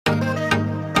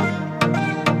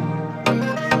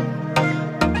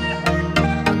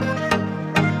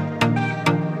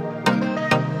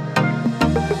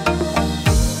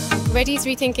already is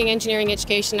Rethinking Engineering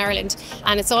Education in Ireland,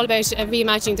 and it's all about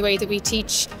reimagining the way that we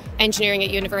teach engineering at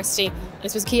university. And I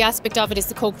suppose a key aspect of it is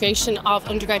the co-creation of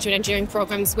undergraduate engineering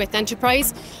programmes with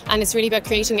enterprise, and it's really about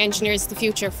creating engineers of the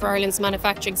future for Ireland's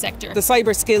manufacturing sector. The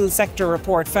Cyber Skills Sector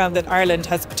report found that Ireland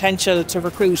has potential to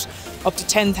recruit up to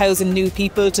 10,000 new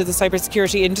people to the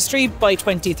cybersecurity industry by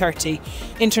 2030.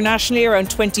 Internationally, around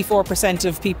 24%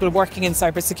 of people working in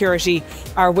cybersecurity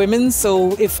are women,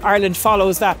 so if Ireland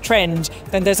follows that trend,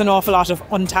 then there's an awful lot of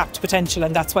untapped potential,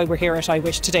 and that's why we're here at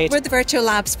IWISH today. We're the Virtual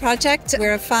Labs project.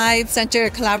 We're a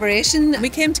 5-centre collaboration. We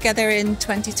came together in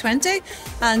 2020,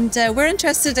 and we're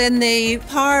interested in the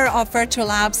power of virtual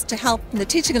labs to help in the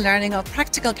teaching and learning of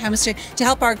practical chemistry, to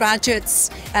help our graduates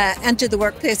enter the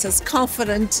workplace as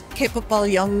confident, capable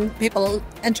young people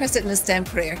interested in a STEM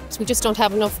career. So we just don't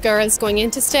have enough girls going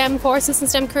into STEM courses and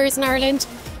STEM careers in Ireland.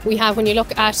 We have, when you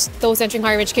look at those entering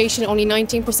higher education, only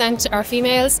 19% are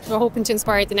females. We're hoping to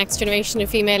inspire the next generation of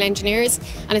female engineers,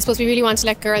 and I suppose we really want to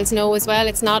let girls know as well,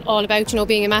 it's not all about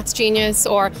being a maths genius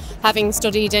or having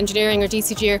studied engineering or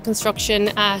DCG or construction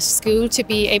at school to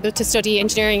be able to study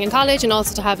engineering in college and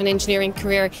also to have an engineering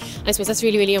career. And I suppose that's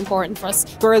really, really important for us.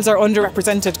 Girls are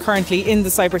underrepresented currently in the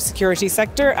cybersecurity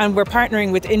sector, and we're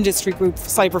partnering with industry group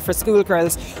Cyber for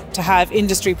Schoolgirls to have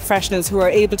industry professionals who are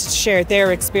able to share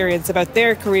their experience about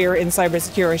their career in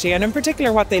cybersecurity, and in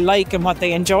particular what they like and what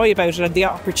they enjoy about it, and the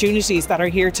opportunities that are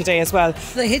here today as well.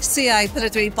 The HCI Pillar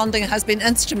 3 funding has been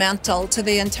instrumental to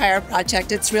the entire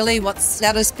project. It's really what's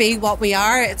let us be what we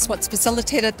are. It's what's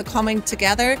facilitated the coming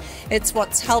together. It's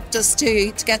what's helped us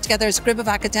to get together as a group of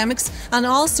academics, and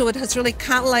also it has really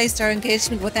catalysed our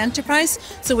engagement with enterprise.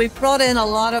 So we've brought in a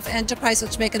lot of enterprise,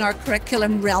 which is making our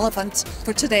curriculum relevant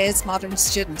for today's modern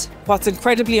student. What's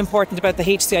incredibly important about the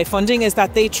HCI funding is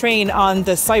that they train on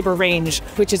the cyber range,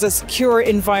 which is a secure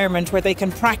environment where they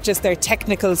can practice their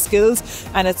technical skills,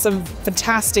 and it's some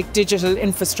fantastic digital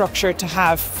infrastructure to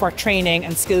have for training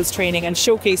and skills training and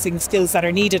showcasing skills that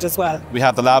are needed as well. We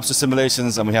have the labs for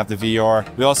simulations and we have the VR.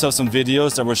 We also have some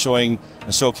videos that we're showing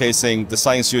and showcasing the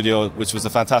Science Studio, which was a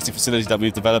fantastic facility that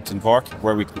we've developed in Cork,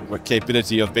 where we have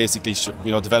capability of basically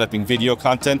developing video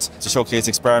content to showcase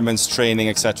experiments, training,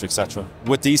 etc., etc.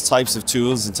 With these types of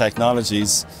tools and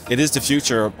technologies, it is the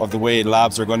future of the way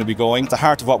labs are going to be going. The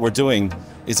heart of what we're doing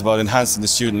is about enhancing the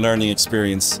student learning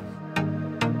experience.